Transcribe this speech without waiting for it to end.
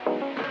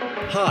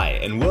Hi,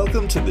 and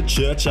welcome to the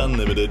Church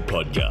Unlimited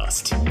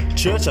podcast.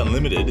 Church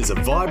Unlimited is a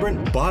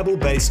vibrant,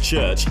 Bible-based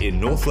church in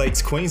North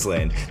Lakes,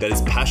 Queensland that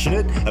is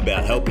passionate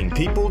about helping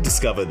people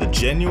discover the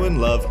genuine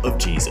love of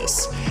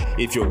Jesus.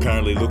 If you're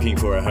currently looking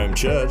for a home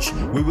church,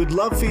 we would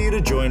love for you to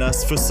join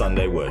us for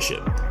Sunday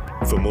worship.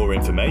 For more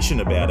information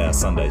about our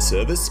Sunday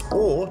service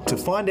or to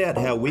find out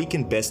how we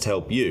can best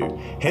help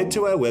you, head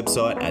to our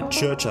website at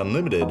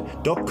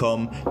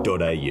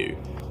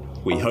churchunlimited.com.au.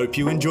 We hope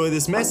you enjoy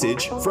this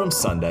message from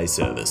Sunday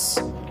service.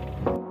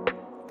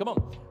 Come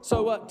on.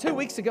 So 2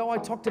 weeks ago, I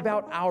talked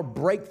about our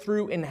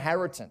breakthrough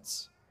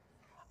inheritance.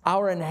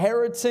 Our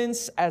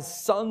inheritance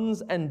as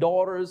sons and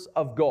daughters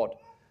of God.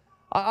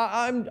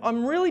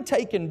 I'm really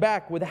taken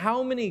back with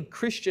how many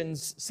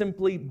Christians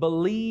simply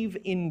believe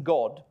in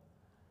God,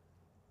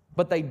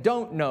 but they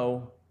don't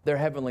know their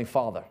Heavenly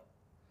Father.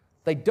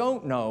 They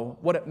don't know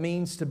what it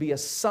means to be a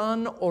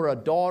son or a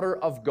daughter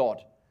of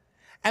God.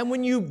 And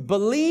when you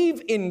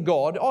believe in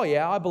God, oh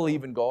yeah, I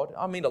believe in God.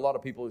 I meet a lot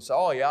of people who say,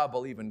 oh yeah, I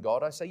believe in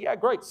God. I say, yeah,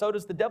 great, so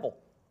does the devil.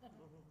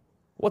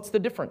 What's the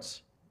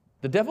difference?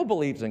 The devil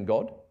believes in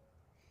God.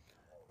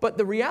 But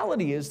the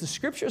reality is the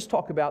scriptures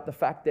talk about the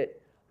fact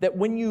that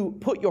when you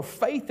put your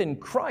faith in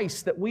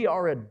Christ, that we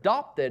are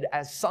adopted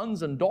as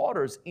sons and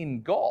daughters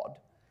in God.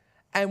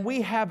 And we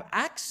have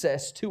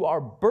access to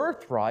our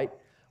birthright,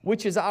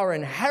 which is our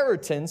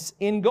inheritance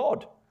in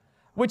God.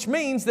 Which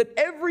means that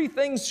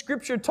everything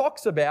Scripture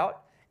talks about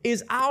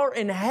is our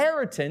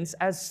inheritance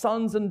as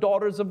sons and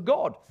daughters of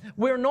God.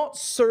 We're not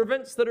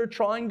servants that are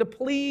trying to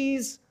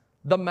please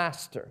the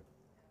master.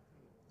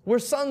 We're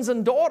sons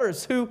and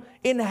daughters who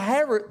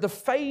inherit the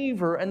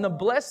favor and the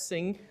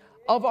blessing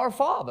of our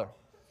Father.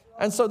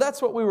 And so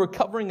that's what we were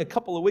covering a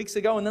couple of weeks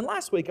ago. And then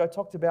last week I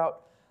talked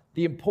about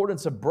the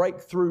importance of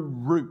breakthrough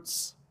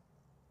roots.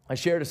 I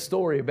shared a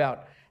story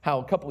about how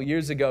a couple of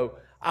years ago,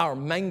 our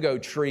mango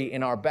tree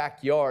in our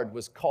backyard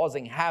was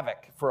causing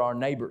havoc for our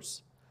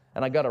neighbors.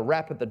 And I got a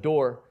rap at the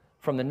door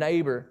from the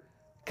neighbor,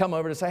 come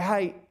over to say,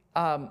 hey,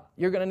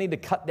 you're going to need to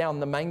cut down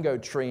the mango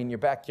tree in your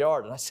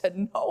backyard. And I said,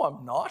 no,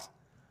 I'm not.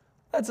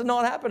 That's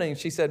not happening.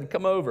 She said,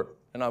 come over.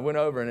 And I went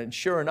over, and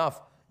sure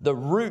enough, the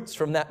roots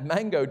from that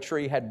mango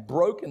tree had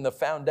broken the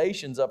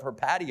foundations of her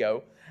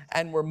patio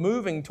and were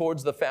moving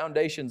towards the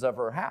foundations of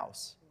her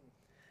house.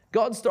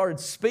 God started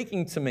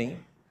speaking to me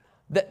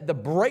that the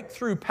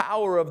breakthrough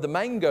power of the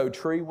mango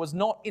tree was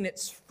not in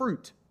its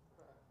fruit.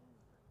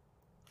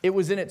 It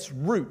was in its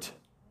root.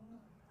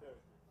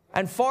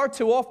 And far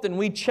too often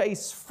we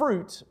chase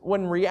fruit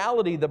when in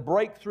reality the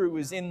breakthrough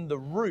is in the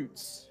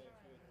roots.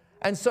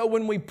 And so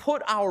when we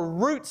put our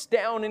roots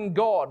down in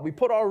God, we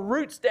put our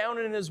roots down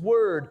in His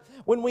Word,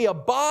 when we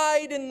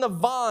abide in the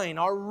vine,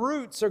 our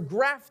roots are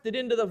grafted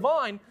into the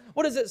vine.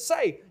 What does it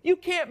say? You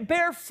can't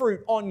bear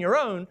fruit on your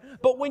own,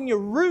 but when you're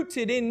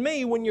rooted in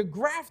me, when you're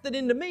grafted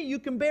into me, you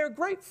can bear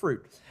great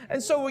fruit.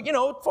 And so,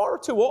 far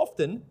too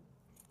often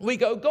we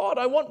go, God,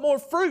 I want more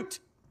fruit.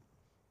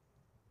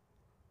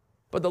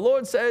 But the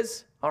Lord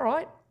says, all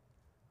right,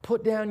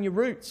 put down your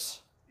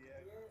roots.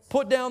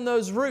 Put down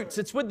those roots.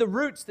 It's with the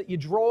roots that you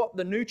draw up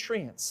the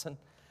nutrients.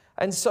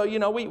 And so,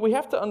 we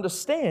have to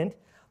understand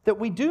that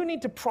we do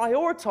need to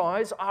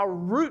prioritize our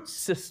root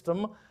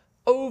system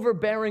over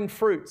bearing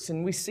fruits.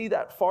 And we see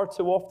that far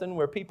too often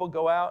where people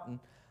go out and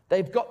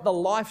they've got the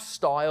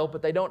lifestyle,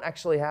 but they don't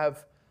actually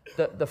have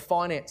the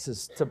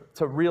finances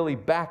to really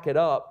back it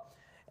up.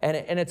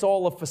 And it's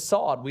all a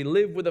facade. We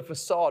live with a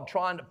facade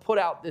trying to put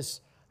out this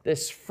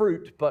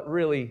fruit, but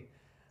really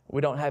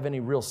we don't have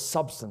any real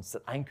substance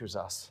that anchors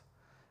us.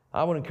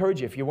 I want to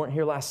encourage you, if you weren't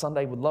here last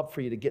Sunday, would love for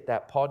you to get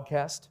that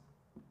podcast.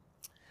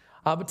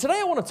 But today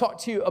I want to talk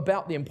to you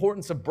about the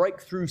importance of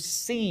breakthrough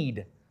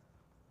seed.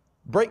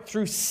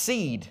 Breakthrough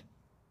seed.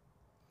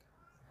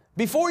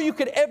 Before you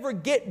could ever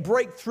get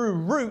breakthrough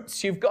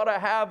roots, you've got to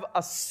have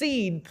a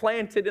seed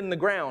planted in the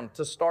ground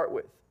to start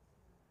with.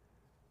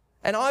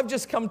 And I've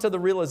just come to the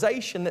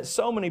realization that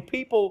so many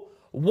people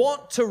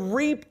want to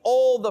reap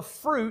all the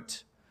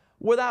fruit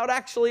without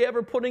actually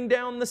ever putting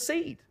down the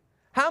seed.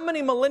 How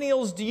many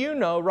millennials do you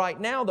know right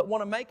now that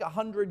want to make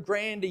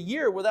 $100,000 a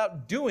year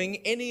without doing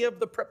any of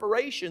the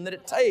preparation that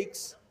it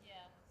takes?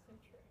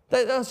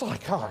 That's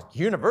like,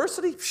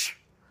 university? Psh,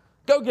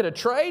 go get a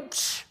trade?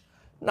 Psh.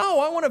 No,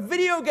 I want a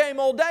video game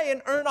all day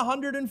and earn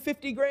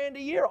 $150,000 a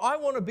year. I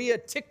want to be a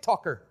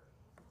TikToker.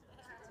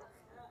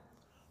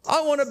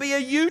 I want to be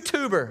a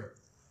YouTuber.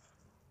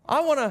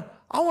 I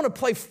want to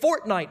play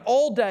Fortnite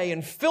all day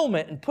and film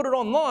it and put it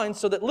online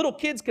so that little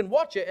kids can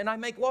watch it and I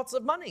make lots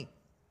of money.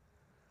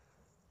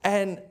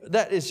 And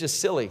that is just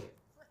silly.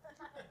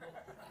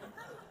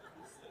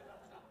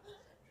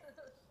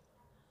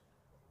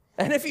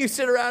 And if you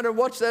sit around and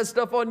watch that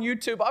stuff on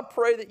YouTube, I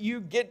pray that you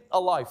get a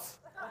life.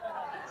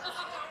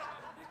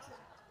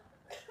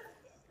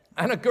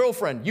 And a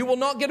girlfriend. You will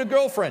not get a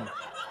girlfriend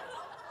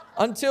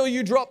until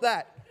you drop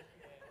that.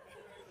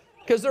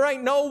 Because there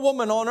ain't no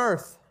woman on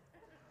earth.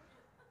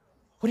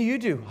 What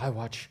do? I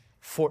watch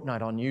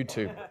Fortnite on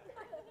YouTube.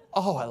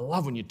 Oh, I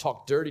love when you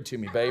talk dirty to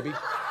me, baby.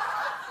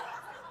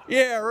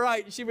 Yeah,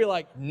 right. She'd be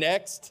like,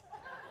 next.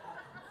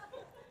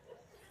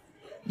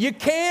 You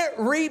can't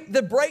reap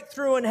the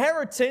breakthrough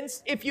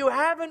inheritance if you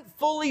haven't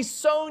fully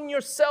sown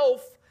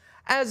yourself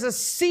as a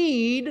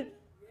seed,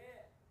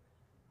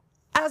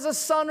 as a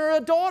son or a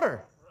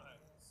daughter.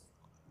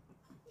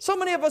 So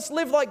many of us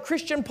live like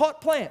Christian pot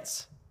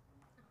plants.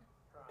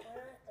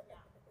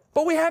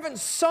 But we haven't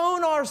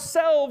sown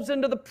ourselves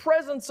into the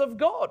presence of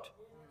God.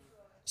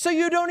 So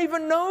you don't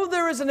even know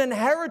there is an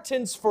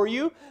inheritance for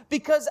you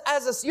because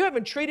you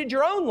haven't treated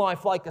your own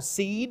life like a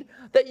seed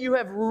that you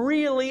have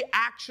really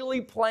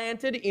actually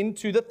planted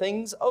into the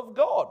things of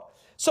God.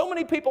 So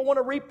many people want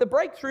to reap the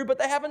breakthrough, but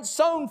they haven't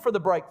sown for the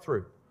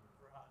breakthrough.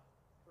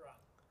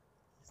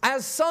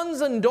 As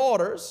sons and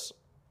daughters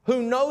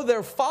who know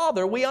their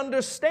Father, we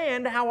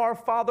understand how our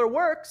Father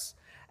works,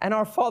 and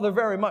our Father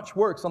very much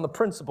works on the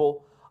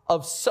principle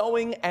of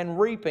sowing and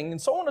reaping.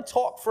 And so I want to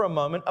talk for a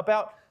moment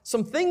about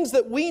some things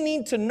that we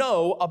need to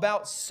know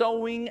about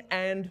sowing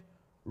and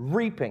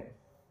reaping.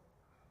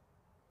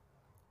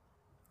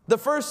 The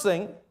first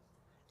thing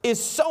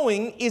is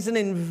sowing is an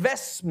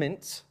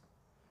investment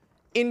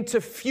into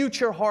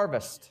future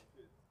harvest.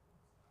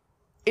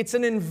 It's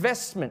an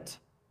investment.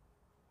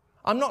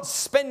 I'm not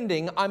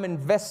spending, I'm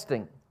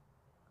investing.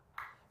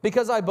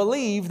 Because I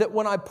believe that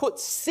when I put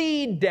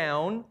seed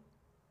down,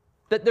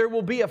 that there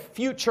will be a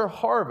future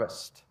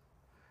harvest.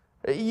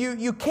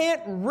 You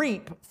can't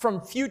reap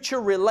from future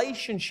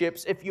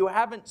relationships if you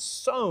haven't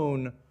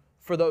sown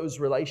for those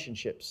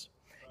relationships.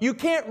 You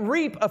can't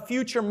reap a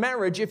future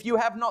marriage if you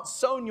have not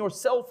sown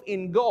yourself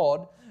in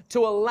God to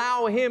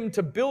allow Him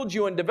to build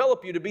you and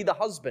develop you to be the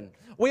husband.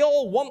 We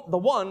all want the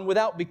one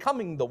without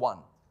becoming the one.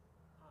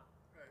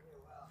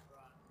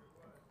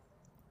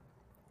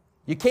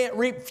 You can't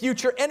reap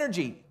future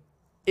energy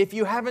if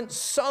you haven't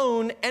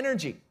sown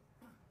energy.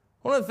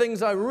 One of the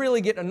things I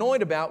really get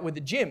annoyed about with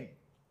the gym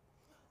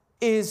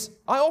is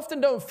I often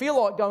don't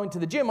feel like going to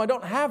the gym. I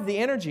don't have the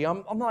energy.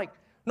 I'm like,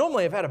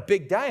 normally I've had a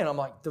big day and I'm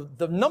like,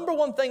 the number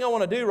one thing I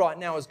want to do right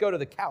now is go to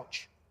the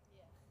couch.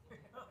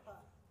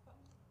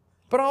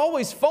 But I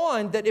always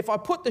find that if I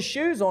put the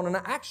shoes on and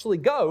I actually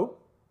go,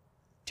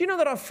 do you know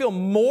that I feel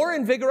more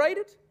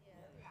invigorated?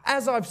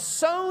 As I've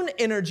sown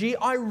energy,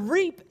 I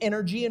reap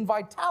energy and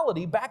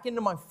vitality back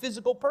into my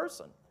physical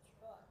person.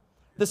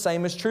 The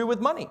same is true with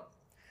money.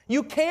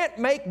 You can't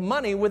make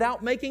money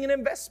without making an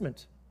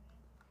investment.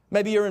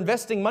 Maybe you're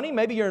investing money,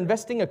 maybe you're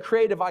investing a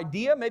creative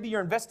idea, maybe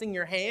you're investing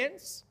your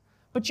hands,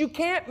 but you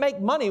can't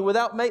make money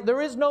without there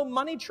is no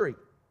money tree.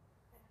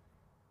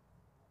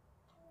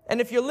 And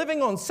if you're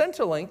living on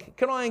Centrelink,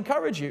 can I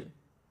encourage you?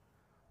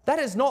 That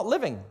is not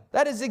living,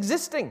 that is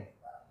existing.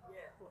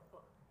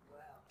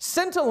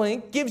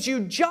 Centrelink gives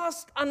you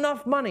just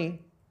enough money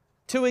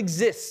to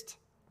exist.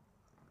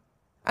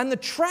 And the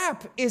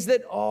trap is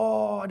that,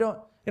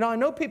 I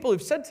know people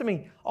who've said to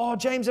me,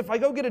 James, if I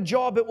go get a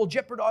job, it will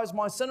jeopardize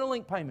my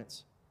Centrelink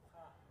payments.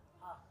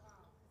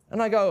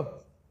 And I go,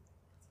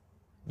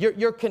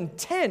 you're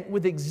content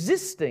with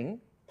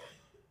existing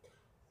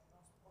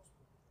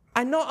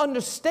and not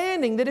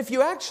understanding that if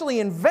you actually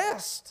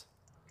invest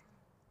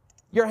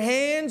your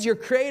hands, your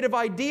creative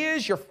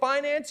ideas, your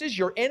finances,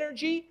 your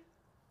energy,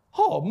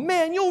 oh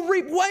man, you'll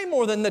reap way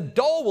more than the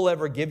dole will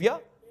ever give you.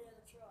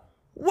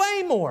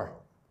 Way more.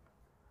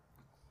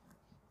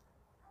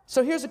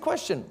 So here's a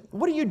question.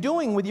 What are you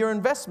doing with your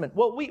investment?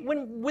 Well,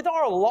 with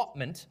our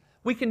allotment,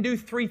 we can do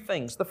three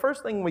things. The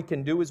first thing we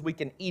can do is we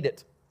can eat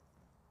it.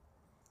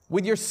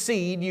 With your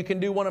seed, you can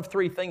do one of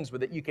three things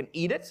with it. You can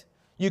eat it.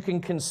 You can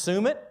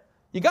consume it.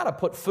 You got to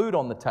put food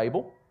on the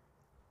table.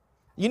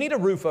 You need a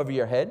roof over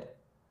your head.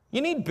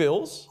 You need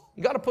bills.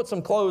 You got to put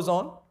some clothes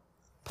on.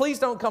 Please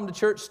don't come to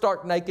church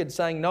stark naked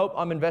saying, nope,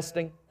 I'm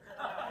investing.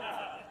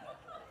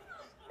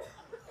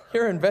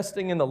 You're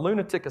investing in the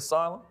lunatic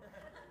asylum.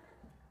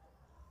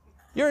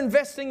 You're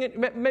investing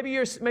it, maybe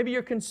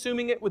you're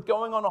consuming it with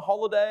going on a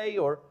holiday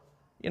or,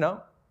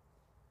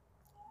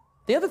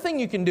 The other thing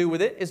you can do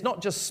with it is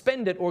not just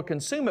spend it or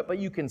consume it, but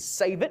you can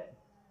save it.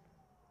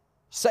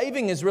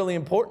 Saving is really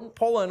important.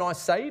 Paula and I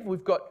save.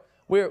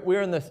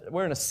 We're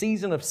in a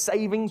season of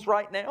savings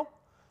right now.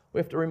 We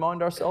have to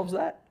remind ourselves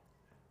that.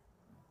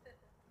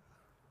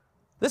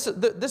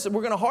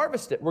 We're going to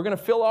harvest it. We're going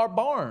to fill our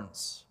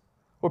barns.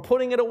 We're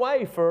putting it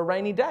away for a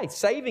rainy day.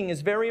 Saving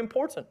is very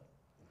important.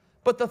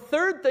 But the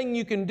third thing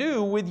you can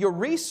do with your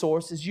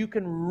resource is you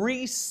can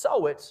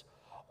re-sow it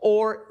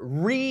or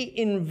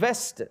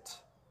reinvest it.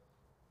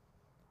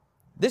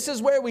 This is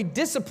where we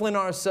discipline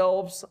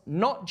ourselves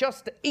not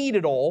just to eat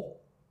it all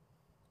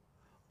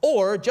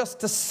or just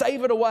to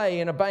save it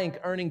away in a bank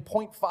earning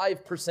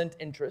 0.5%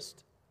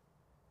 interest.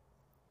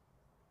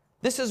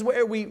 This is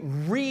where we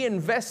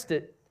reinvest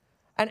it.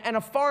 And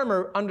a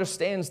farmer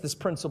understands this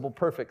principle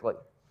perfectly.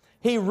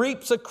 He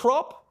reaps a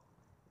crop.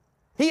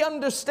 He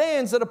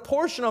understands that a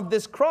portion of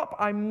this crop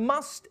I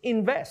must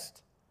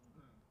invest.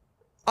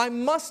 I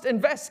must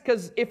invest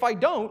because if I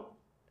don't,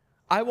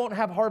 I won't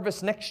have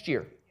harvest next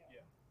year.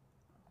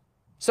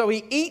 So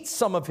he eats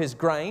some of his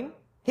grain,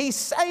 he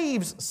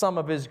saves some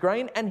of his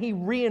grain, and he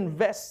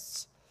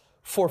reinvests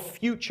for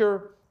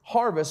future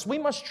harvest. We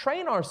must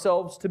train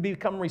ourselves to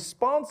become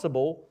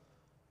responsible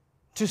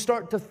to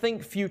start to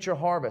think future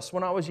harvest.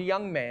 When I was a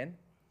young man,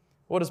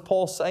 what does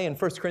Paul say in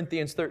 1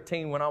 Corinthians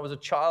 13? When I was a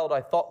child,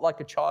 I thought like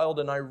a child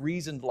and I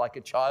reasoned like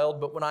a child.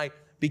 But when I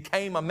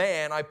became a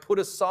man, I put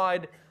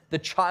aside the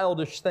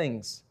childish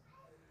things.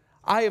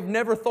 I have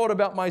never thought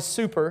about my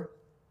super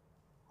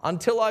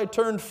until I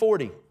turned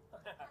 40.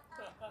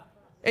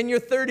 In your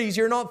 30s,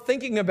 you're not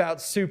thinking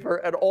about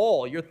super at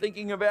all. You're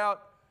thinking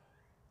about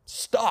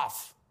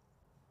stuff.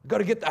 You've got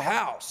to get the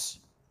house.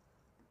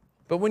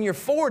 But when you're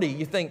 40,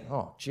 you think,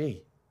 oh,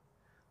 gee,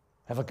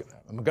 am I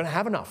going to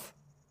have enough?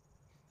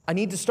 I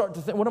need to start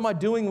to think, what am I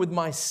doing with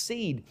my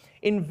seed?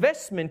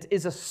 Investment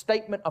is a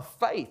statement of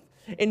faith.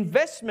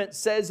 Investment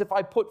says if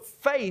I put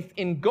faith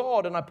in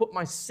God and I put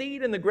my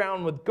seed in the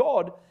ground with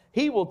God,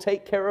 He will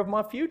take care of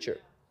my future.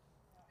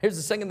 Here's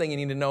the second thing you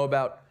need to know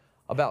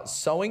about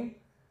sowing,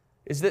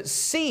 is that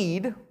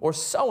seed or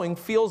sowing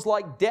feels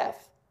like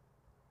death.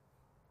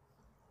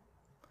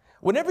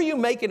 Whenever you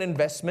make an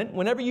investment,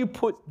 whenever you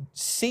put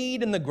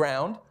seed in the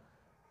ground,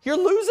 you're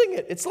losing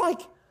it. It's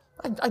like,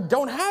 I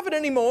don't have it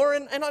anymore,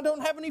 and I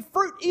don't have any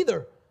fruit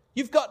either.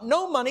 You've got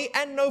no money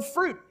and no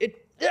fruit. It's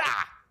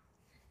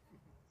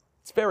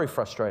very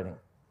frustrating.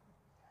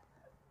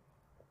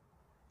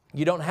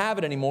 You don't have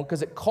it anymore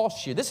because it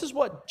costs you. This is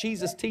what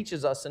Jesus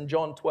teaches us in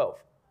John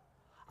 12.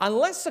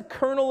 Unless a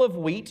kernel of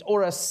wheat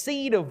or a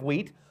seed of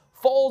wheat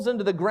falls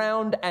into the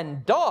ground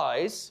and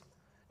dies,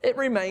 it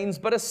remains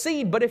but a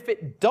seed. But if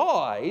it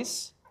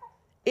dies,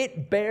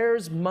 it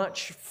bears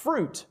much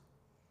fruit.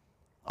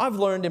 I've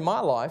learned in my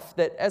life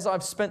that as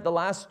I've spent the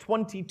last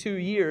 22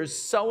 years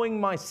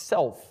sowing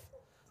myself,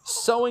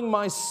 sowing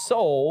my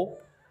soul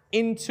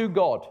into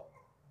God,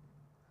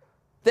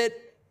 that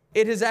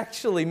it has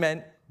actually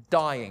meant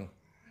dying.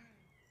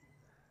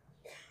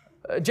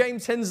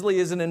 James Hensley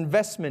is an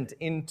investment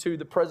into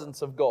the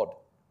presence of God.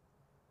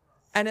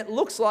 And it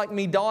looks like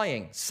me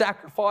dying,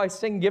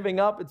 sacrificing,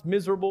 giving up. It's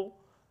miserable.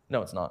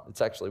 No, it's not.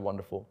 It's actually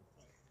wonderful.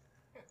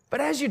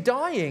 But as you're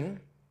dying,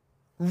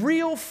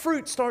 real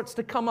fruit starts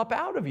to come up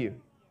out of you.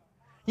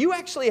 You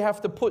actually have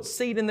to put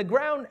seed in the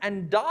ground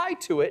and die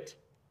to it.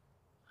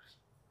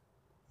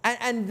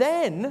 And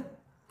then,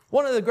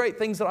 one of the great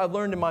things that I've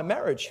learned in my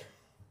marriage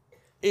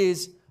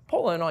is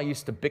Paula and I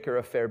used to bicker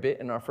a fair bit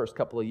in our first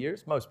couple of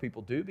years. Most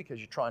people do, because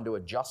you're trying to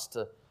adjust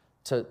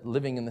to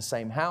living in the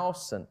same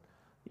house and,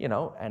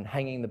 and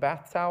hanging the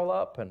bath towel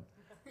up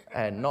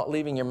and not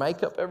leaving your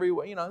makeup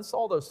everywhere. It's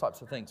all those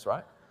types of things,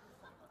 right?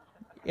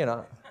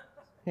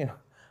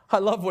 I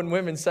love when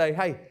women say,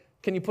 hey,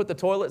 can you put the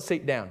toilet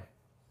seat down?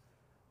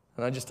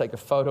 And I just take a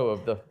photo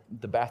of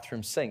the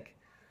bathroom sink,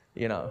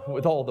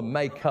 with all the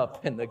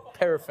makeup and the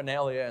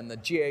paraphernalia and the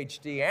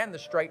GHD and the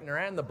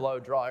straightener and the blow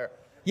dryer.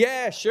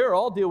 Yeah, sure,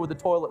 I'll deal with the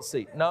toilet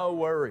seat. No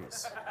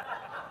worries.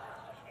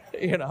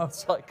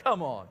 It's like,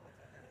 come on.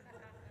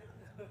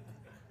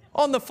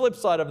 On the flip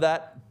side of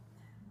that,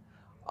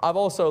 I've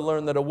also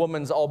learned that a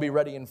woman's "I'll be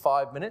ready in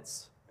 5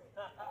 minutes"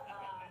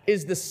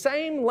 is the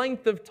same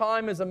length of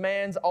time as a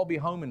man's "I'll be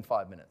home in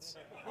 5 minutes."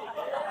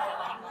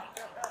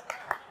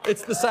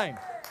 It's the same.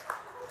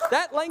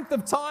 That length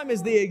of time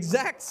is the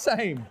exact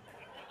same.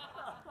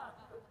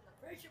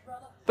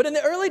 But in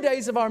the early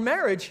days of our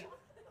marriage,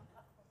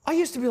 I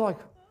used to be like,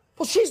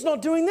 well, she's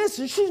not doing this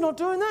and she's not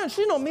doing that and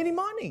she's not meeting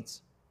my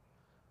needs.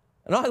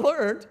 And I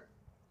learned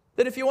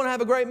that if you want to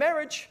have a great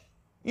marriage,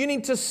 you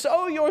need to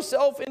sow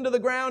yourself into the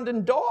ground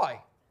and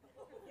die.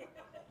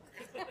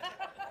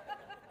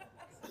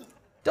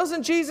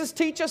 Doesn't Jesus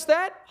teach us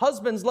that?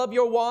 Husbands, love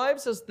your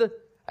wives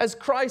as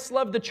Christ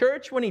loved the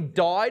church when He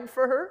died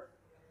for her.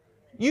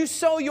 You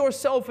sow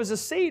yourself as a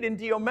seed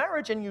into your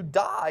marriage and you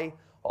die.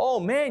 Oh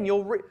man,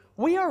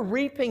 we are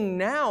reaping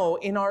now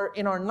in our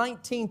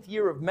 19th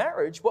year of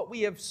marriage what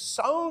we have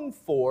sown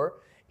for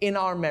in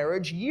our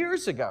marriage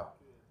years ago.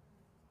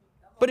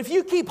 But if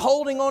you keep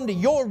holding on to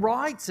your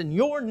rights and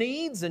your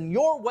needs and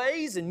your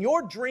ways and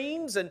your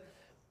dreams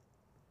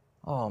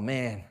oh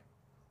man,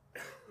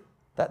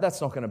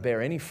 that's not going to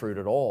bear any fruit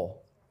at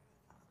all.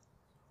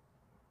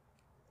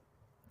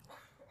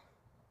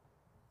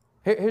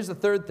 Here's the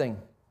third thing.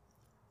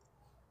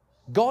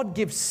 God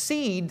gives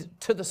seed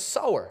to the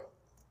sower.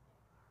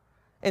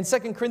 In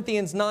 2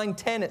 Corinthians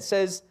 9:10 it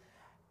says,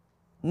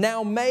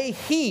 now may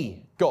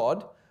He,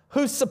 God,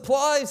 who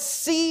supplies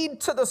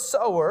seed to the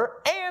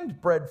sower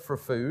and bread for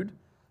food,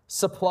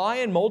 supply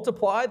and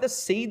multiply the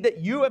seed that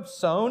you have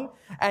sown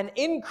and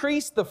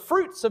increase the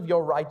fruits of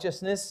your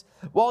righteousness,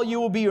 while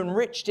you will be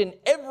enriched in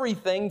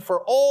everything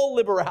for all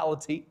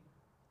liberality,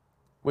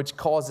 which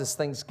causes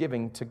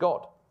thanksgiving to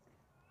God.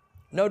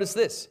 Notice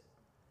this.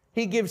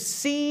 He gives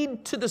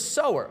seed to the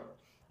sower,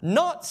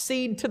 not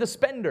seed to the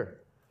spender,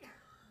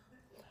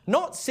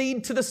 not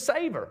seed to the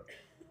saver,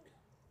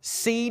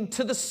 seed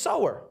to the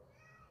sower.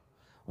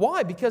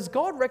 Why? Because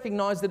God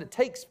recognized that it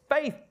takes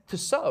faith to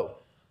sow.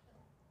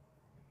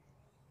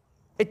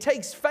 It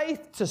takes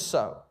faith to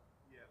sow.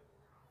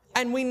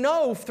 And we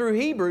know through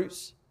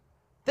Hebrews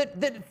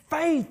that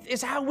faith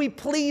is how we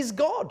please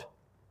God.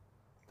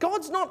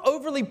 God's not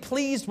overly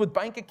pleased with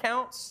bank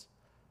accounts.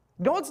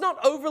 God's not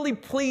overly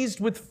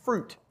pleased with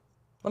fruit.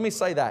 Let me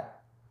say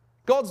that.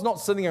 God's not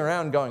sitting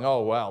around going,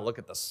 oh, wow, look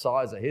at the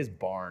size of his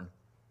barn.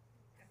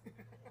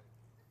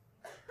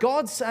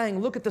 God's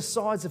saying, look at the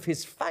size of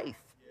his faith.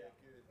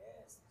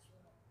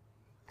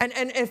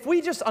 And if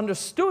we just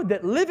understood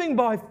that living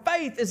by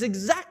faith is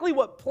exactly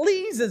what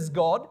pleases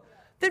God,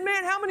 then,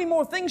 man, how many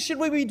more things should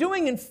we be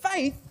doing in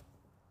faith?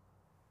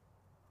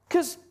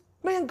 Because,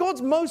 man,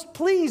 God's most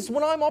pleased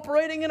when I'm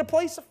operating in a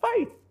place of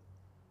faith.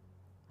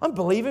 I'm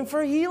believing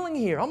for a healing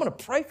here. I'm going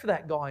to pray for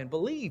that guy and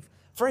believe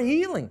for a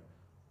healing.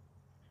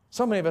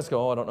 So many of us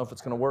go, oh, I don't know if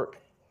it's going to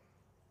work.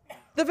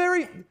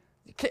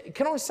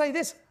 Can I say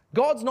this?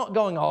 God's not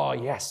going, oh,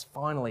 yes,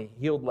 finally,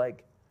 healed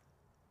leg.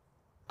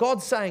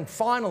 God's saying,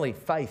 finally,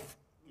 faith.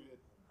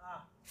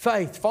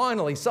 Faith,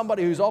 finally,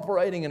 somebody who's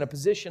operating in a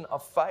position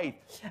of faith.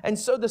 And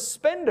so the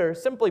spender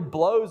simply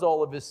blows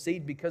all of his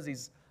seed because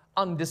he's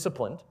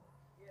undisciplined.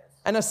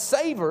 And a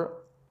saver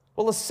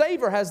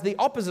has the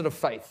opposite of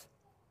faith.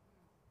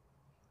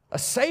 A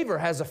saver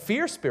has a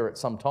fear spirit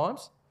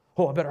sometimes.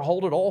 Oh, I better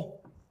hold it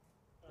all.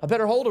 I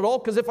better hold it all,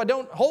 because if I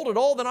don't hold it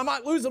all, then I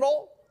might lose it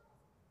all.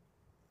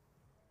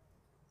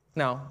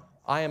 Now,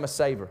 I am a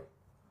saver.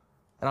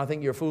 And I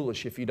think you're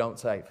foolish if you don't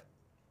save,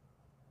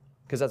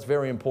 because that's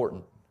very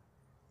important.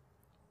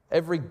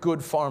 Every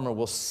good farmer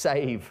will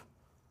save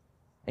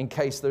in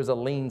case there's a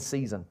lean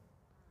season.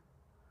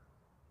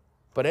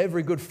 But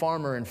every good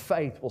farmer in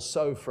faith will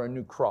sow for a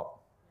new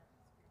crop.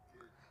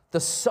 The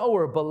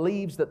sower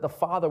believes that the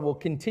Father will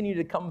continue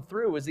to come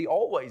through as he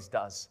always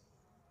does.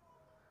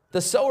 The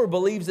sower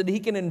believes that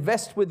he can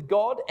invest with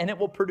God and it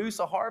will produce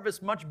a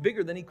harvest much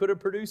bigger than he could have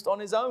produced on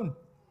his own.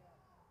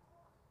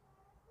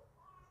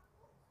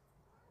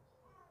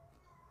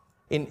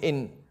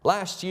 In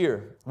last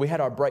year, we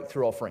had our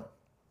breakthrough offering.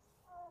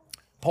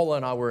 Paula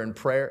and I were in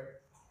prayer.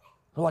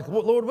 We're like,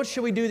 Lord, what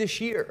should we do this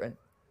year? And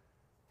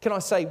can I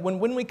say,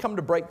 when we come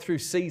to breakthrough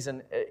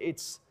season,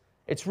 it's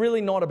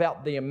really not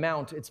about the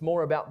amount, it's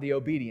more about the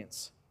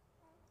obedience.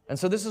 And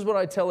so this is what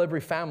I tell every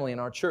family in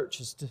our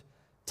church, is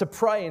to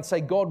pray and say,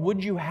 God,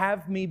 would you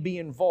have me be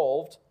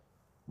involved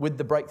with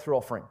the breakthrough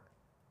offering?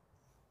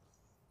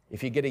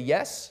 If you get a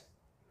yes,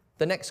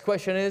 the next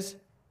question is,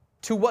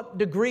 to what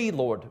degree,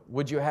 Lord,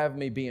 would you have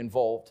me be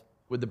involved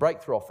with the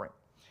breakthrough offering?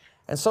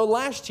 And so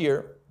last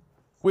year,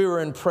 we were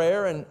in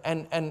prayer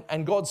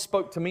and God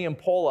spoke to me and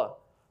Paula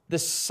the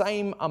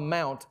same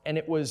amount, and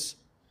it was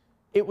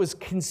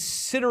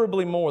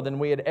considerably more than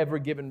we had ever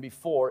given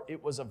before.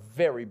 It was a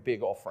very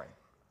big offering.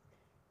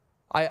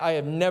 I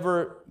have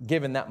never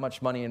given that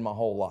much money in my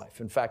whole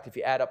life. In fact, if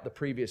you add up the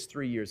previous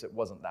 3 years, it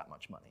wasn't that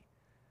much money.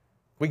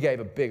 We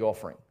gave a big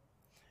offering.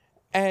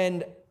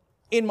 And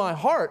in my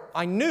heart,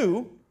 I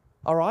knew,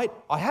 all right,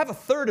 I have a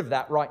third of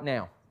that right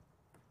now.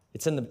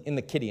 It's in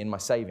the kitty, in my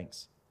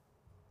savings.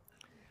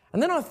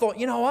 And then I thought,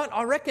 you know what?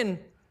 I reckon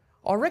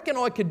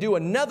I could do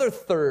another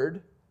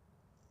third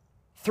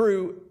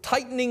through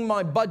tightening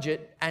my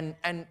budget and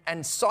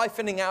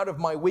siphoning out of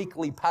my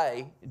weekly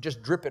pay,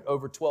 just drip it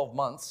over 12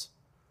 months.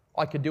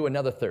 I could do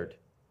another third.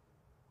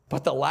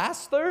 But the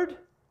last third,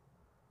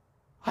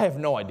 I have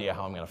no idea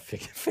how I'm going to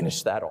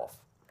finish that off.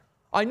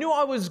 I knew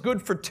I was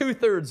good for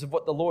 2/3 of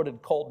what the Lord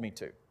had called me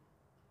to.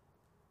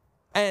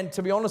 And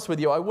to be honest with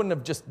you, I wouldn't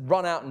have just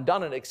run out and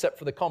done it, except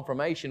for the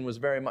confirmation was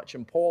very much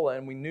in Paula,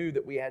 and we knew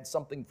that we had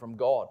something from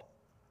God.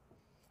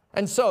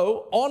 And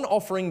so, on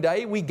offering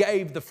day, we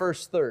gave the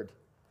first third.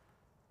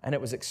 And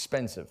it was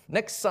expensive.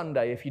 Next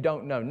Sunday, if you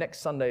don't know, next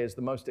Sunday is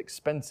the most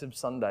expensive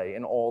Sunday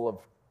in all of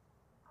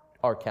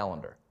our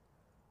calendar.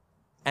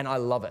 And I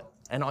love it.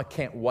 And I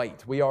can't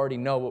wait. We already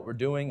know what we're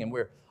doing, and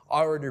we're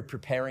already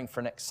preparing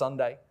for next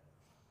Sunday.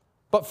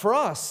 But for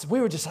us, we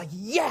were just like,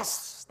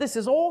 yes, this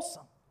is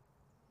awesome.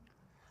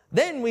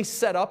 Then we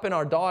set up in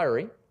our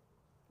diary,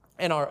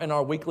 in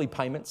our weekly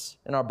payments,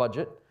 in our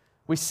budget,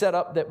 we set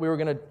up that we were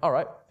going to, all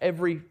right,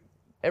 every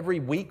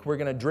week we're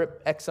going to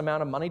drip X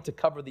amount of money to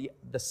cover the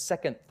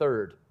second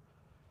third.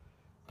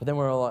 But then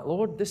we were like,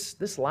 Lord,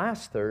 this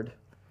last third,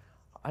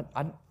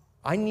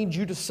 I need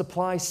you to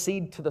supply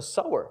seed to the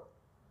sower.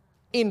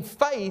 In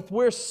faith,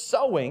 we're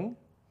sowing,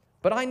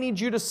 but I need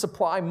you to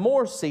supply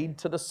more seed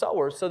to the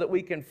sower so that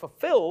we can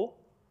fulfill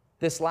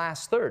this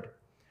last third.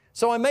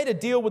 So I made a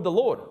deal with the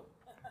Lord.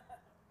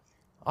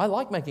 I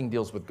like making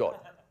deals with God.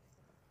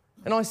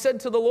 And I said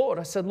to the Lord,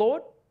 I said,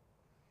 Lord,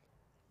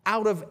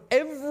 out of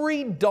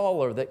every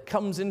dollar that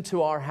comes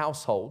into our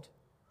household,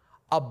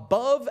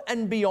 above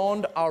and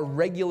beyond our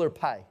regular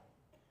pay,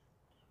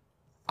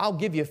 I'll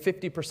give you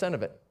 50%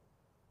 of it.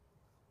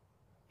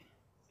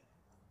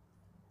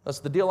 That's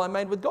the deal I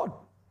made with God.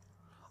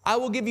 I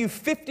will give you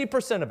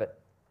 50% of it.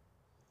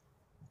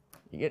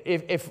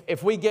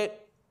 If we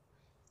get,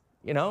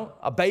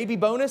 a baby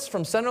bonus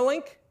from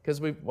Centerlink, because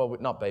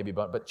not baby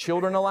bonus, but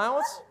children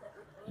allowance,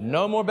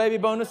 no more baby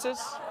bonuses.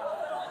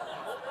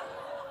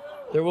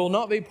 There will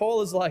not be.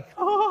 Paul is like,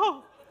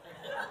 oh,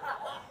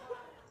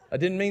 I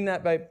didn't mean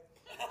that, babe.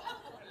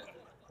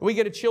 We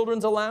get a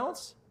children's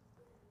allowance,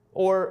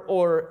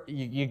 or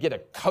you get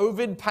a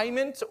COVID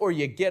payment, or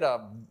you get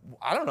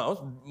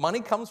money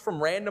comes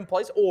from random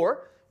place,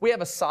 or we have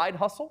a side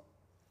hustle.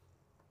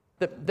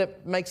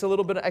 that makes a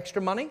little bit of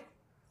extra money.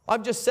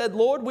 I've just said,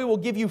 Lord, we will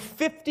give you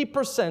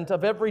 50%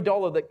 of every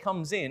dollar that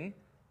comes in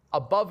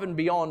above and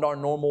beyond our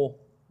normal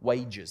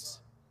wages.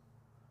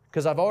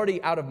 Because I've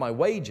already, out of my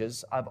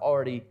wages, I've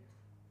already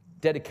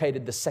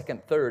dedicated the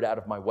second third out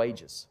of my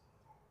wages.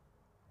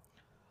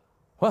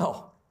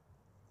 Well,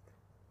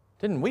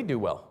 didn't we do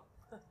well?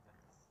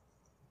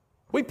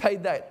 We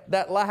paid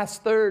that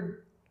last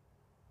third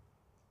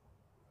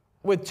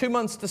with 2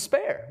 months to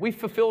spare. We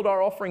fulfilled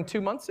our offering 2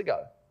 months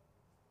ago.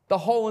 The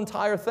whole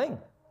entire thing.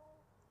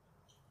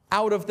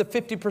 Out of the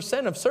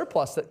 50% of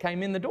surplus that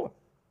came in the door.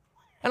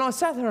 And I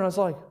sat there and I was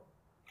like,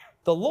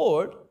 the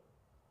Lord,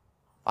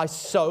 I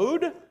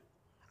sowed,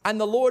 and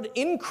the Lord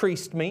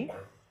increased me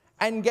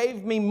and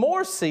gave me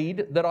more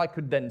seed that I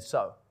could then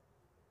sow.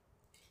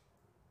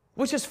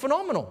 Which is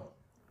phenomenal.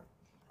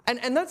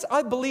 And that's,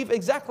 I believe,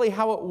 exactly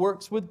how it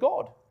works with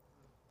God.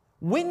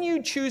 When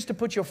you choose to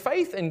put your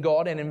faith in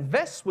God and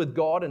invest with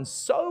God and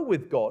sow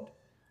with God,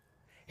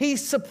 He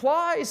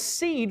supplies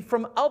seed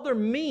from other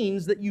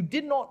means that you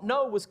did not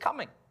know was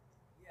coming.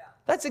 Yeah.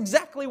 That's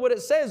exactly what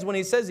it says when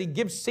He says He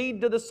gives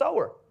seed to the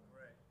sower.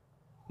 Right.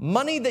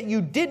 Money that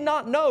you did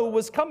not know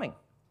was coming.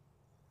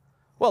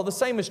 Well, the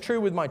same is true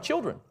with my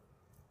children.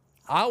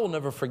 I will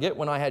never forget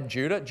when I had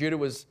Judah. Judah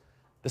was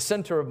the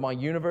center of my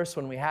universe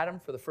when we had him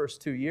for the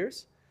first 2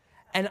 years.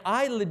 And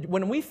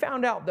when we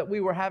found out that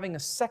we were having a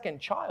second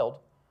child,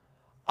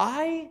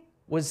 I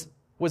was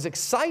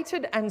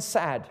excited and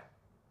sad.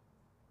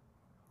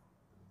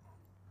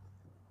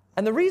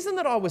 And the reason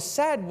that I was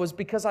sad was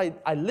because I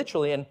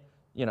literally, and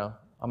you know,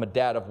 I'm a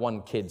dad of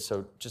one kid,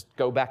 so just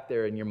go back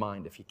there in your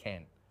mind if you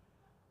can.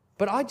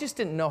 But I just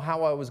didn't know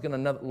how I was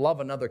going to love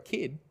another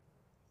kid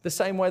the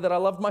same way that I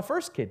loved my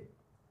first kid.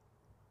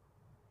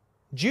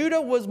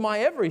 Judah was my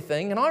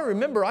everything, and I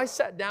remember I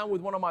sat down with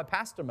one of my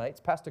pastor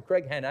mates, Pastor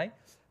Craig Hannay,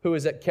 who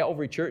is at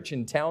Calvary Church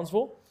in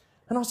Townsville,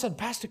 and I said,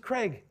 Pastor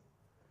Craig,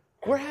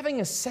 we're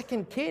having a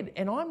second kid,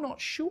 and I'm not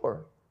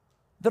sure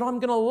that I'm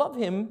going to love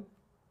him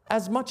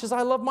as much as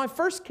I love my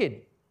first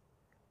kid.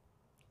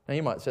 Now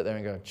you might sit there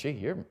and go, gee,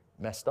 you're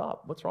messed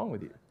up. What's wrong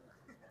with you?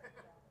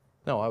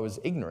 No, I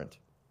was ignorant.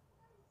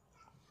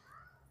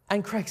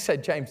 And Craig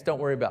said, James, don't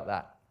worry about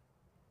that.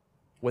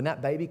 When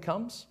that baby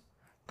comes,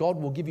 God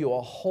will give you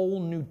a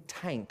whole new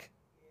tank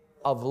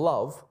of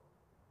love,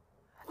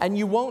 and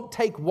you won't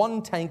take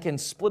one tank and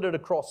split it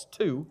across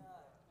two.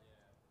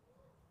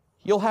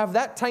 You'll have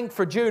that tank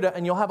for Judah,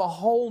 and you'll have a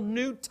whole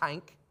new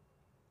tank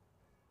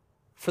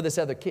for this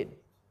other kid.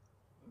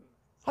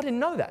 I didn't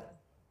know that.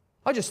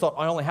 I just thought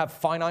I only have a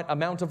finite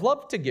amount of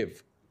love to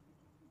give.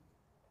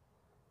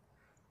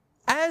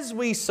 As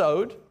we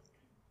sowed,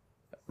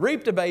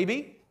 reaped a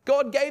baby,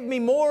 God gave me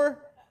more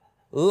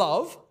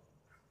love.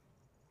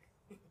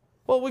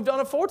 Well, we've done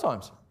it 4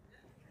 times.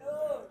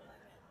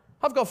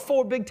 I've got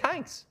 4 big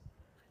tanks.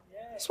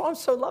 That's why I'm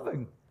so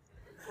loving.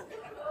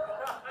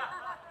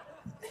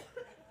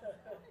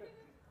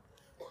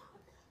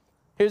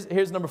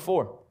 Here's number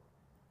 4.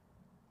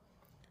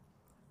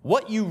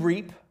 What you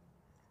reap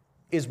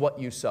is what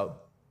you sow.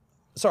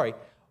 Sorry,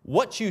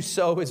 what you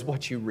sow is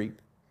what you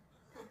reap.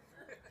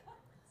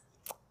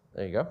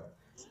 There you go.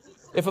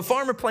 If a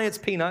farmer plants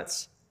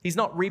peanuts, he's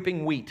not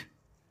reaping wheat.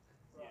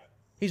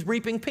 He's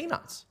reaping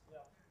peanuts.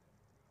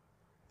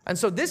 And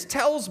so this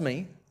tells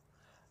me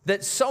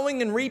that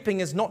sowing and reaping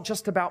is not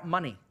just about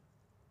money.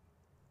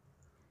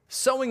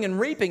 Sowing and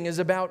reaping is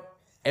about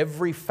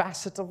every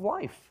facet of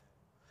life.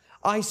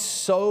 I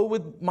sow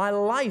with my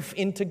life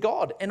into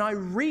God, and I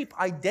reap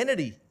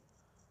identity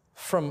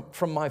from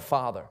my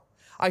Father.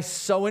 I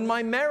sow in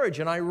my marriage,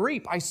 and I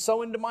reap. I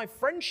sow into my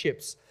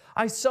friendships.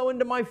 I sow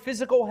into my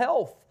physical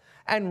health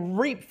and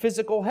reap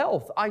physical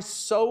health. I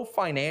sow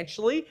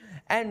financially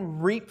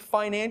and reap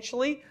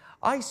financially.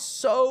 I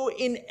sow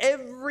in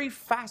every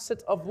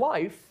facet of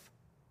life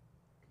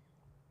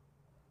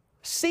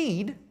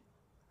seed,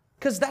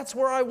 because that's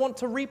where I want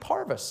to reap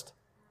harvest.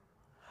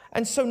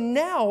 And so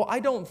now I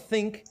don't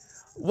think,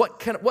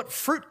 what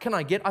fruit can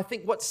I get? I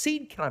think, what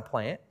seed can I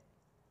plant?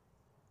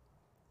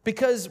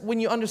 Because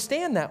when you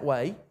understand that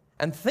way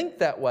and think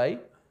that way,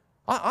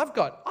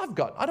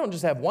 I don't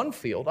just have one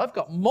field, I've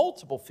got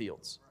multiple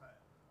fields.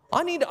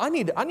 I need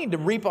to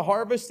reap a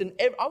harvest, and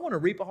I want to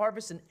reap a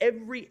harvest in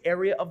every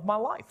area of my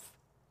life.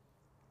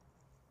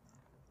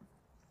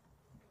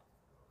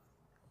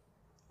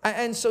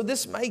 And so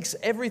this makes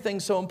everything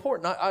so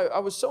important. I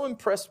was so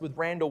impressed with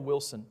Randall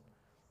Wilson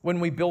when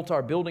we built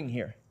our building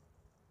here.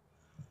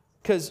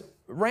 Because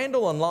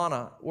Randall and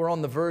Lana were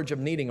on the verge of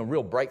needing a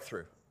real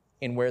breakthrough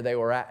in where they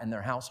were at in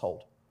their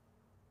household.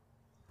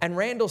 And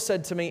Randall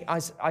said to me,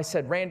 I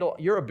said, Randall,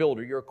 you're a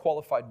builder, you're a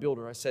qualified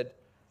builder. I said,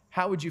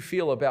 how would you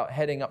feel about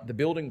heading up the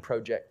building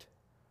project?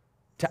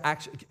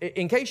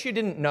 In case you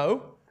didn't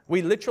know,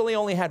 we literally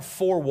only had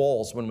 4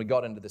 walls when we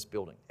got into this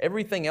building.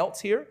 Everything else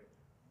here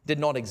did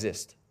not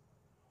exist.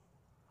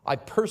 I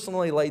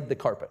personally laid the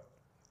carpet.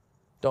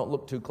 Don't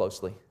look too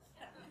closely.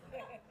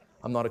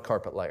 I'm not a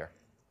carpet layer.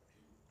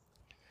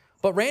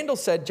 But Randall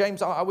said,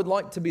 James, I would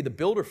like to be the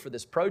builder for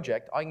this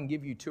project. I can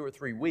give you 2 or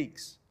 3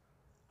 weeks,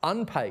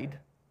 unpaid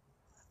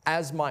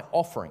as my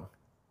offering.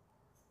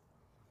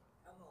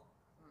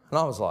 And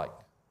I was like,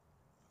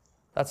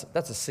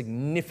 that's a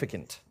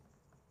significant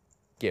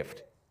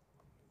gift.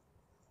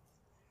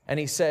 And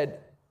he said,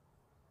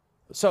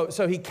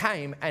 so he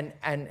came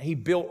and he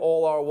built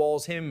all our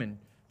walls, him and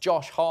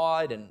Josh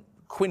Hyde and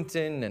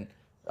Quinton, and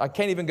I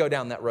can't even go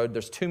down that road.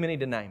 There's too many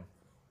to name.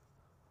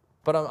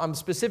 But I'm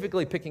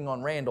specifically picking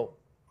on Randall,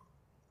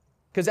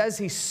 because as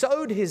he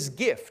sowed his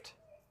gift,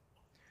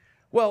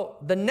 well,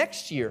 the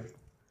next year,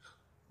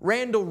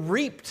 Randall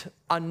reaped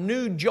a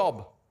new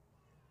job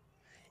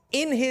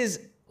in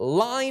his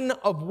line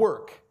of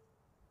work.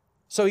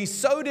 So he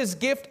sowed his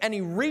gift and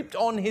he reaped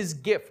on his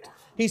gift.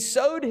 He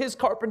sowed his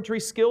carpentry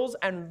skills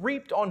and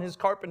reaped on his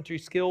carpentry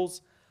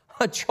skills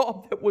a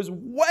job that was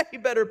way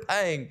better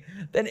paying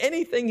than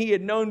anything he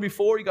had known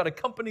before. He got a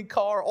company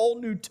car, all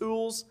new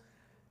tools.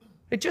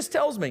 It just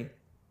tells me,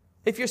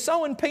 if you're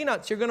sowing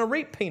peanuts, you're going to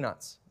reap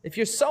peanuts. If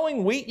you're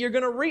sowing wheat, you're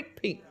going to reap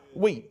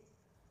wheat.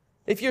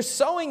 If you're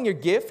sowing your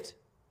gift,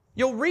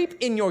 you'll reap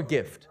in your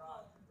gift.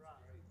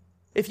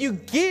 If you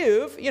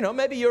give,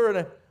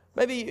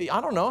 maybe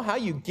I don't know how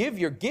you give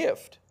your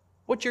gift,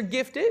 what your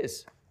gift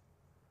is.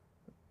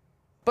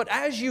 But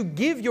as you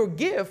give your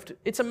gift,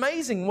 it's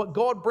amazing what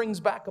God brings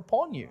back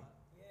upon you.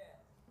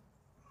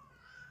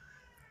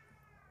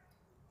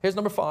 Here's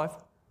number 5.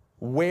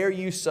 Where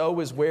you sow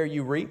is where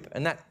you reap,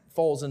 and that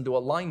falls into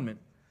alignment.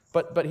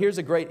 But here's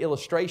a great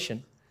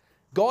illustration.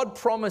 God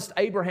promised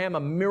Abraham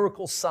a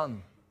miracle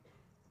son.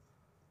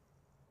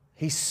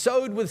 He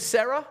sowed with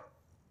Sarah,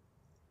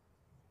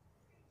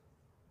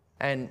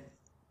 and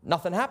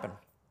nothing happened.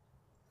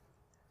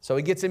 So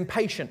he gets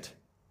impatient.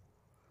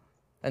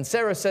 And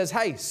Sarah says,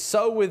 hey,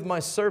 sow with my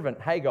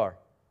servant Hagar.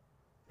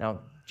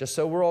 Now, just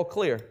so we're all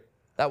clear,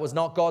 that was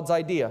not God's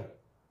idea.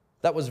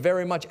 That was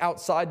very much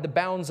outside the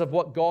bounds of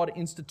what God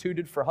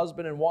instituted for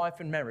husband and wife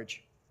in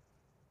marriage.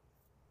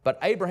 But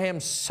Abraham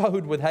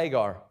sowed with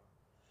Hagar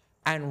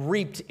and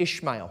reaped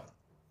Ishmael.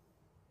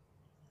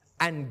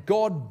 And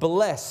God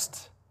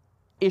blessed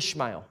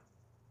Ishmael.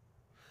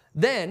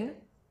 Then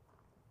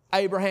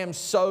Abraham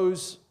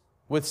sows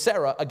with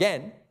Sarah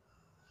again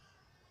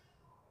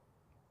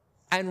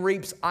and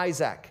reaps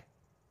Isaac.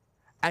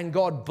 And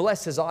God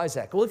blesses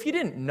Isaac. Well, if you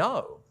didn't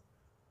know,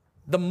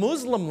 the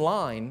Muslim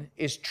line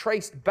is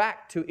traced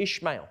back to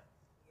Ishmael.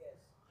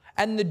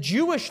 And the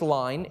Jewish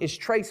line is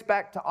traced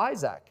back to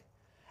Isaac.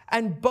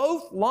 And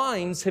both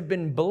lines have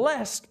been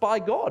blessed by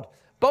God.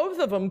 Both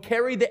of them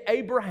carry the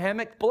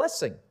Abrahamic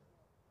blessing.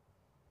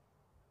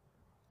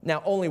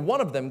 Now, only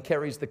one of them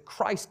carries the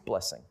Christ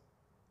blessing.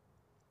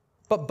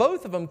 But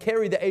both of them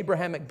carry the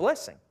Abrahamic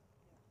blessing.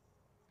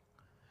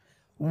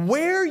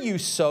 Where you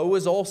sow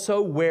is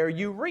also where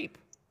you reap.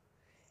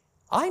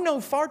 I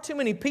know far too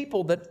many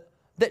people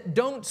that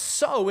don't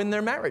sow in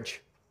their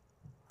marriage.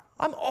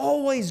 I'm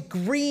always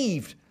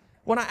grieved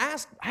when I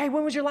ask, hey,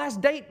 when was your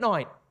last date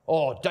night?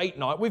 Oh, date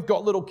night, we've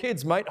got little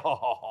kids, mate. Ha,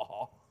 ha, ha,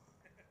 ha.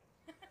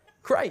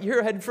 Great,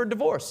 you're headed for a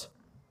divorce.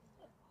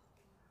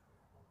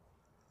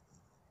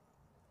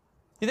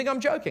 You think I'm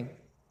joking?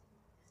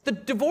 The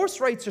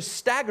divorce rates are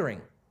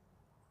staggering.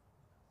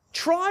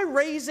 Try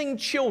raising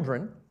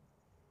children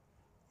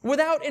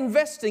without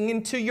investing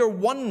into your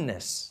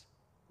oneness.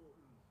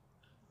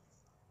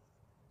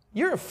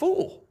 You're a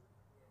fool.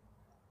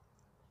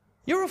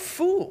 You're a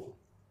fool.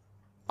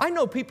 I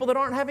know people that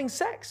aren't having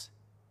sex.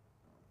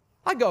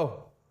 I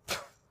go,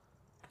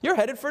 you're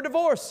headed for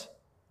divorce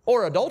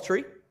or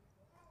adultery.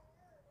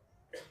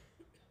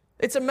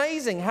 It's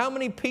amazing how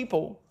many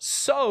people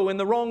sow in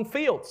the wrong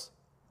fields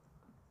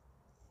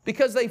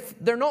because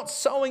they're not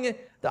sowing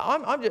it.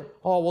 I'm just,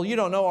 oh, well, you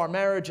don't know our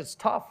marriage, it's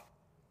tough.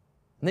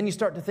 And then you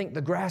start to think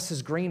the grass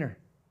is greener.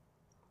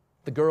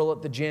 The girl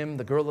at the gym,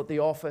 the girl at the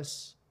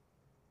office,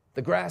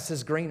 the grass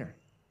is greener.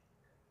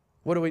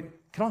 Can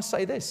I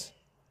say this?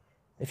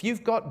 If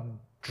you've got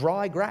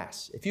dry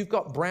grass, if you've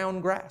got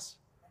brown grass,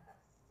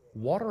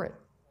 water it.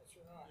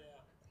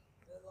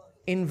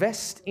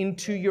 Invest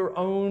into your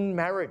own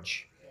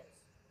marriage.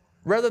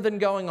 Rather than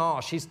going, oh,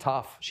 she's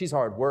tough, she's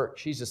hard work,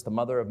 she's just the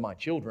mother of my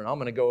children. I'm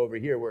going to go over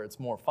here where it's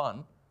more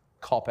fun.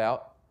 Cop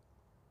out.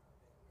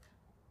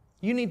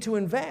 You need to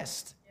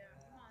invest.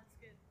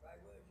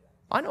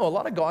 I know a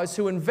lot of guys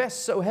who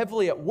invest so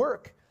heavily at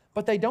work,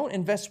 but they don't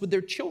invest with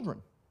their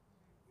children.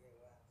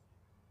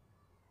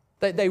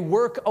 They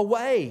work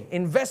away,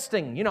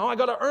 investing. I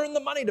got to earn the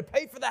money to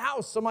pay for the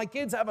house so my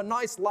kids have a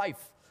nice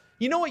life.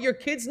 You know what your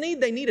kids need?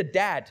 They need a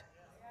dad.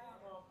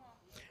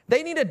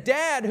 They need a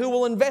dad who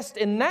will invest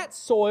in that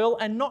soil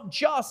and not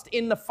just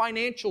in the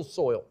financial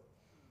soil.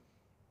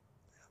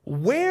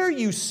 Where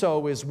you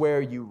sow is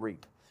where you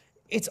reap.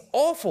 It's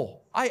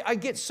awful. I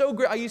get so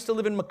great. I used to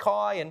live in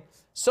Mackay, and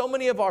so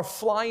many of our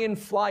fly-in,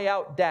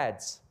 fly-out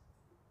dads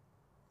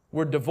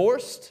were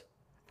divorced,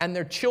 and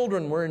their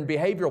children were in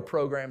behavioral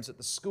programs at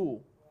the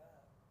school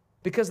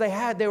because they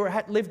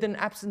lived in an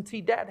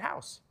absentee dad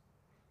house.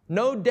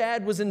 No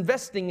dad was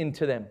investing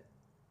into them.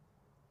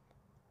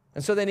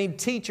 And so they need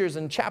teachers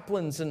and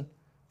chaplains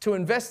to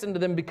invest into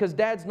them because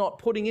dad's not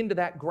putting into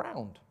that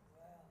ground.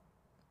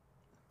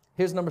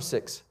 Here's number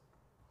 6.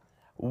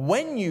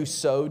 When you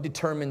sow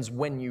determines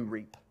when you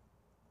reap.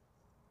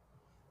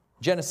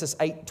 Genesis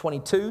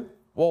 8:22,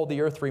 while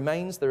the earth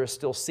remains, there is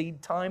still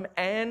seed time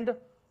and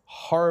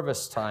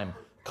harvest time.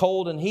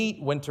 Cold and heat,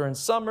 winter and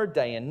summer,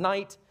 day and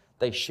night,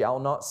 they shall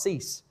not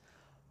cease.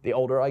 The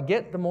older I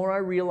get, the more I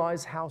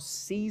realize how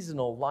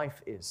seasonal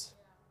life is.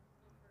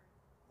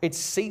 It's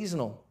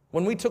seasonal.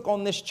 When we took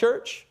on this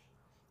church,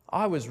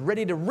 I was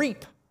ready to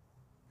reap.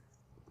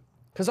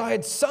 Because I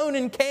had sown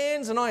in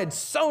Cairns and I had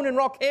sown in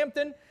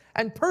Rockhampton,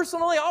 and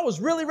personally, I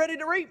was really ready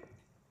to reap.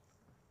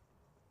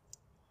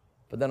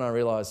 But then I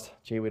realized,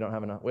 gee, we don't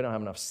have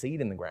enough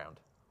seed in the ground.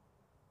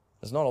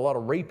 There's not a lot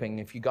of reaping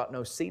if you got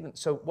no seed.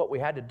 So what we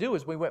had to do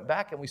is we went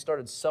back and we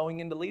started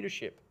sowing into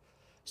leadership.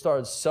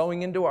 Started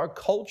sowing into our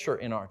culture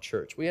in our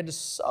church. We had to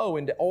sow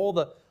into all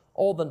the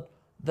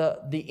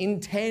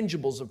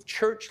intangibles of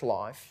church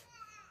life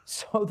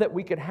so that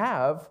we could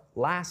have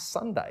last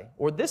Sunday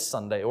or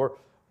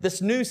this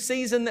new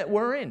season that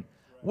we're in.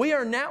 We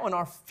are now in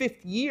our 5th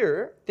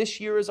year. This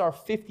year is our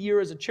 5th year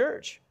as a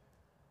church.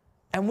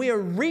 And we are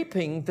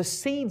reaping the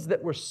seeds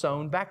that were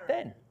sown back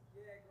then.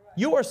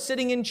 You are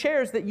sitting in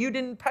chairs that you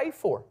didn't pay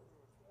for.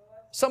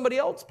 Somebody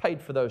else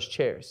paid for those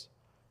chairs.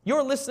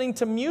 You're listening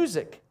to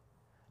music.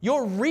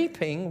 You're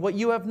reaping what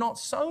you have not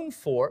sown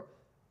for.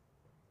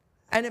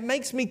 And it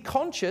makes me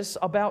conscious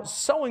about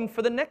sowing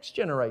for the next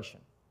generation.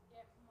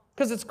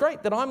 Because it's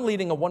great that I'm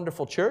leading a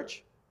wonderful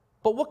church,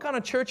 but what kind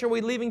of church are we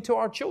leaving to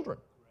our children?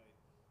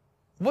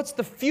 What's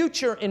the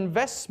future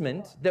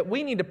investment that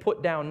we need to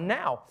put down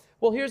now?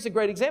 Well, here's a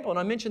great example, and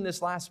I mentioned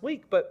this last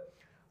week, but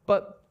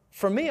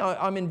for me,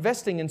 I'm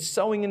investing in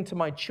sowing into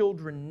my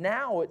children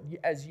now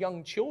as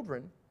young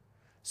children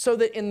so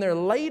that in their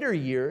later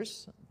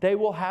years, they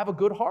will have a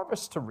good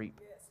harvest to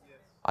reap.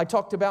 I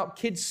talked about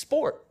kids'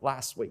 sport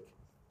last week.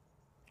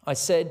 I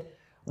said,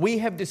 we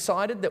have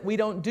decided that we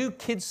don't do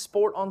kids'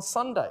 sport on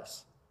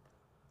Sundays.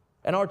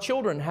 And our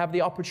children have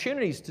the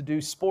opportunities to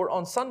do sport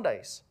on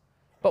Sundays.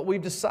 But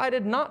we've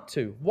decided not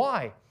to.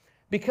 Why?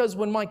 Because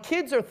when my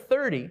kids are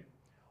 30,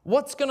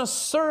 what's going to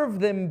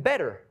serve them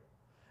better?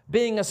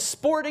 Being a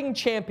sporting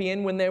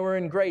champion when they were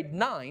in grade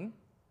 9,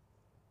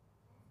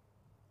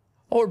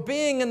 or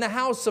being in the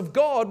house of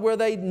God where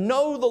they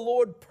know the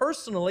Lord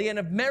personally and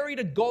have married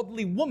a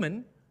godly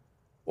woman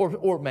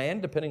or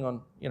man, depending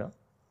on,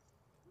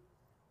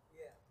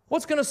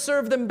 What's going to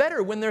serve them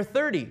better when they're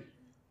 30?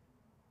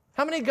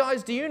 How many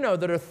guys do you know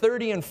that are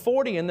 30 and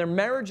 40 and their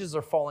marriages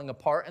are falling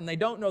apart and they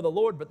don't know the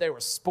Lord, but they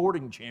were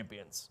sporting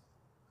champions?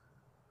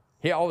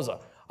 Yeah,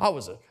 I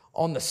was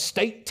on the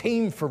state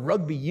team for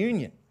rugby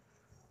union.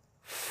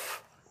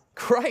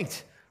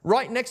 Great.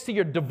 Right next to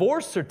your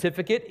divorce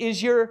certificate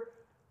is your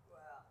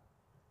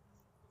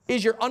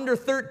under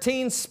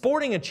 13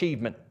 sporting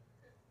achievement.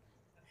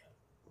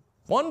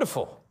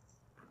 Wonderful.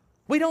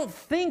 We don't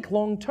think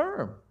long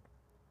term.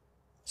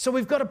 So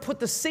we've got to put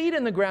the seed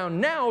in the ground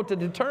now to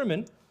determine,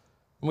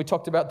 and we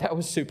talked about that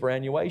with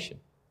superannuation.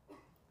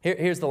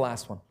 Here's the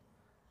last one.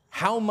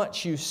 How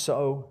much you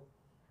sow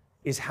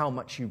is how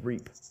much you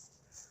reap.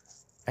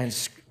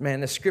 And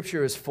man, the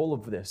scripture is full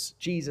of this.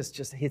 Jesus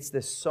just hits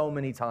this so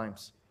many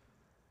times.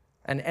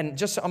 And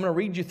just, I'm going to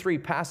read you 3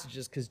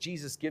 passages because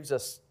Jesus gives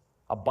us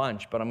a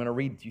bunch, but I'm going to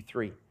read you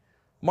 3.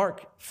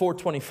 Mark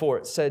 4:24,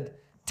 it said,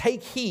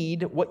 take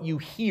heed what you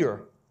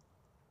hear.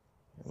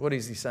 What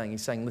is he saying?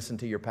 He's saying, listen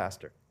to your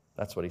pastor.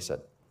 That's what he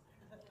said.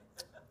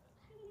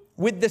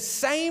 With the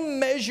same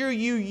measure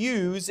you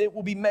use, it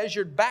will be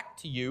measured back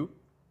to you.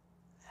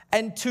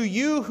 And to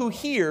you who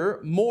hear,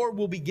 more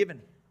will be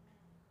given.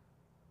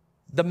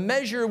 The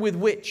measure with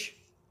which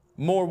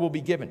more will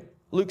be given.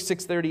 Luke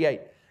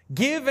 6:38.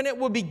 Give and it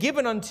will be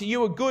given unto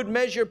you, a good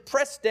measure,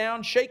 pressed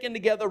down, shaken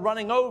together,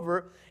 running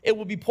over. It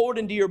will be poured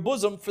into your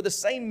bosom. For the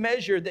same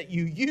measure that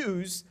you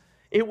use,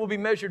 it will be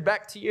measured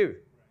back to you.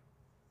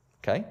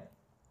 Okay?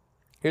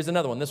 Here's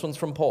another one. This one's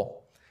from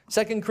Paul.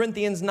 2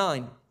 Corinthians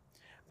 9.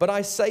 But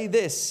I say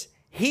this,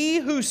 he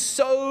who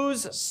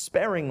sows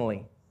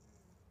sparingly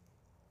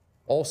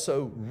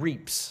also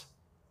reaps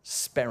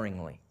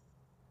sparingly.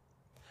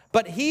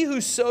 But he who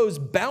sows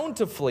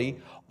bountifully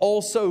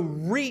also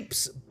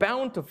reaps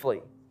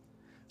bountifully.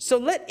 So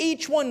let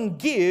each one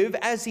give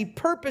as he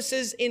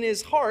purposes in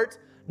his heart,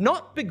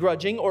 not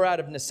begrudging or out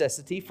of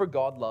necessity, for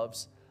God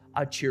loves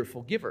a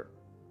cheerful giver.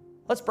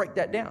 Let's break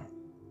that down.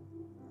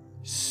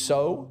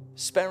 Sow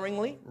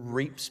sparingly,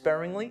 reap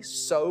sparingly,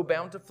 sow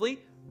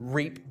bountifully,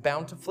 reap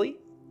bountifully.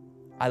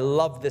 I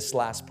love this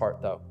last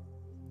part though.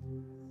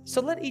 So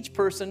let each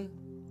person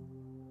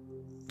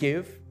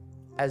give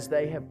as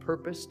they have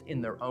purposed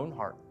in their own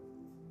heart,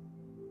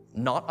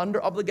 not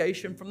under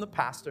obligation from the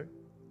pastor,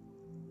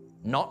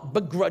 not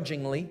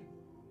begrudgingly,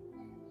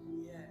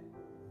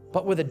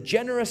 but with a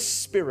generous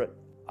spirit,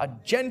 a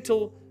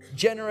gentle,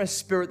 generous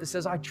spirit that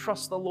says, I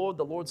trust the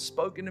Lord's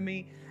spoken to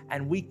me,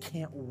 and we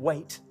can't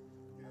wait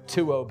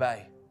to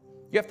obey.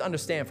 You have to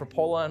understand, for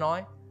Paula and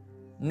I,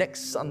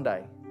 next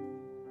Sunday,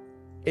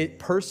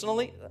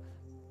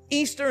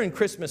 Easter and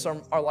Christmas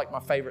are like my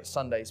favorite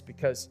Sundays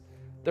because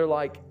they're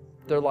like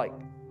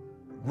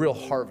real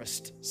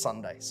harvest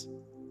Sundays.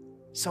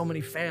 So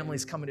many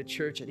families coming to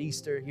church at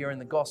Easter, hearing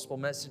the gospel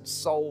message,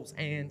 souls,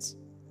 hands.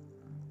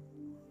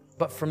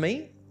 But for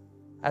me,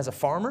 as a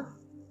farmer,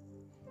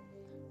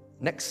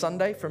 next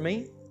Sunday for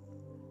me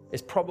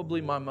is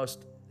probably my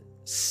most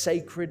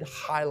sacred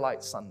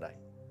highlight Sunday.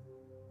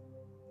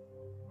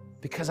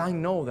 Because I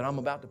know that I'm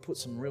about to put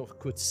some real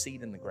good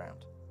seed in the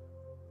ground.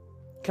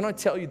 Can I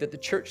tell you that the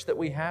church that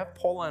we have,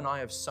 Paula and I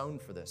have sown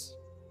for this.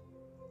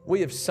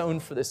 We have sown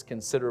for this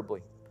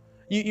considerably.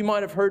 You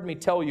might have heard me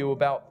tell you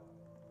about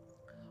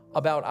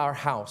our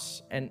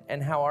house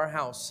and how our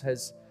house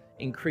has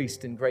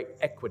increased in great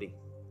equity.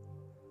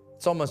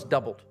 It's almost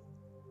doubled.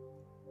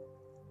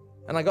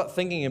 And I got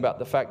thinking about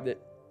the fact that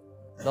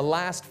the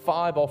last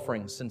 5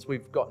 offerings since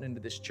we've gotten into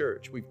this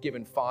church, we've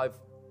given five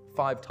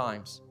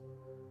times.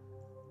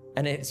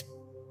 And it's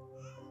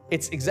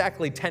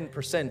exactly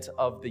 10%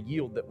 of the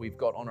yield that we've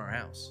got on our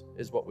house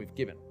is what we've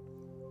given.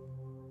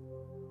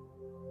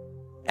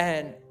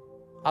 And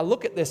I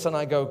look at this and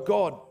I go,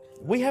 God,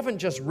 we haven't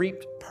just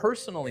reaped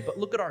personally, but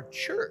look at our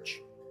church.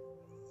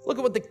 Look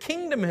at what the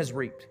kingdom has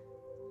reaped.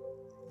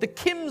 The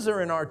Kims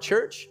are in our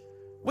church.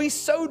 We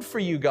sowed for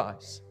you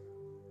guys.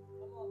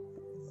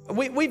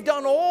 We've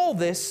done all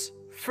this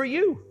for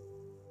you.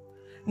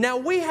 Now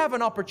we have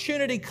an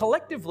opportunity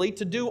collectively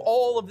to do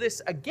all of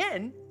this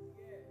again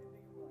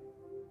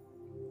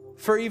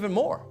for even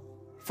more,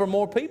 for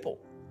more people.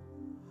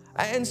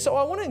 And so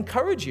I want to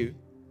encourage you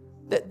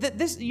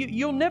that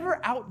you'll never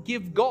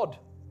outgive God.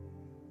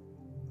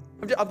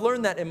 I've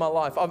learned that in my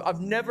life.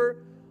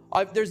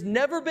 There's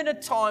never been a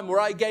time where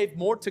I gave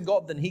more to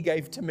God than He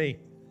gave to me.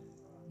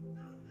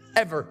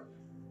 Ever.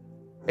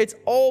 It's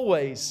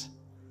always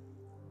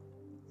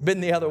been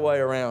the other way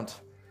around.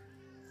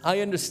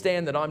 I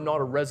understand that I'm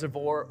not a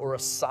reservoir or a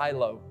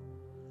silo.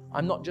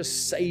 I'm not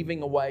just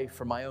saving away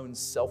for my own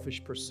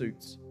selfish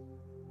pursuits.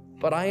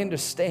 But I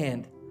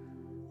understand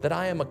that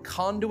I am a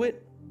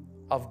conduit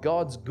of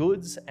God's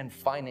goods and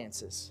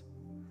finances.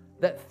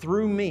 That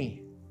through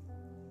me,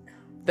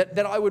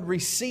 that I would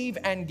receive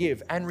and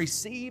give, and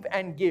receive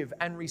and give,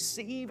 and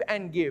receive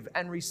and give,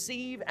 and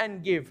receive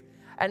and give.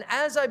 And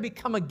as I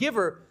become a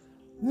giver,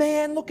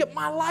 man, look at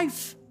my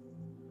life.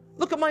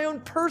 Look at my own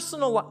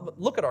personal life.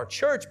 Look at our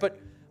church, but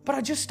I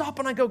just stop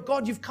and I go,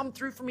 God, you've come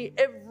through for me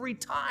every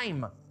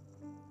time.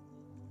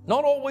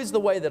 Not always the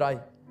way that I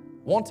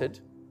wanted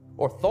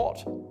or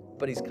thought,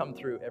 but He's come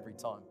through every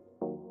time.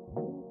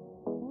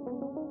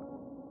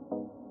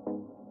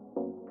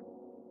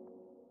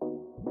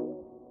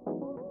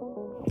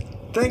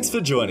 Thanks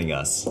for joining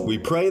us. We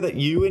pray that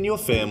you and your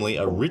family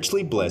are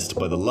richly blessed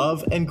by the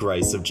love and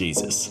grace of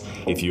Jesus.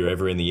 If you're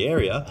ever in the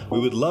area, we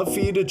would love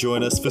for you to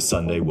join us for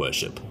Sunday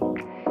worship.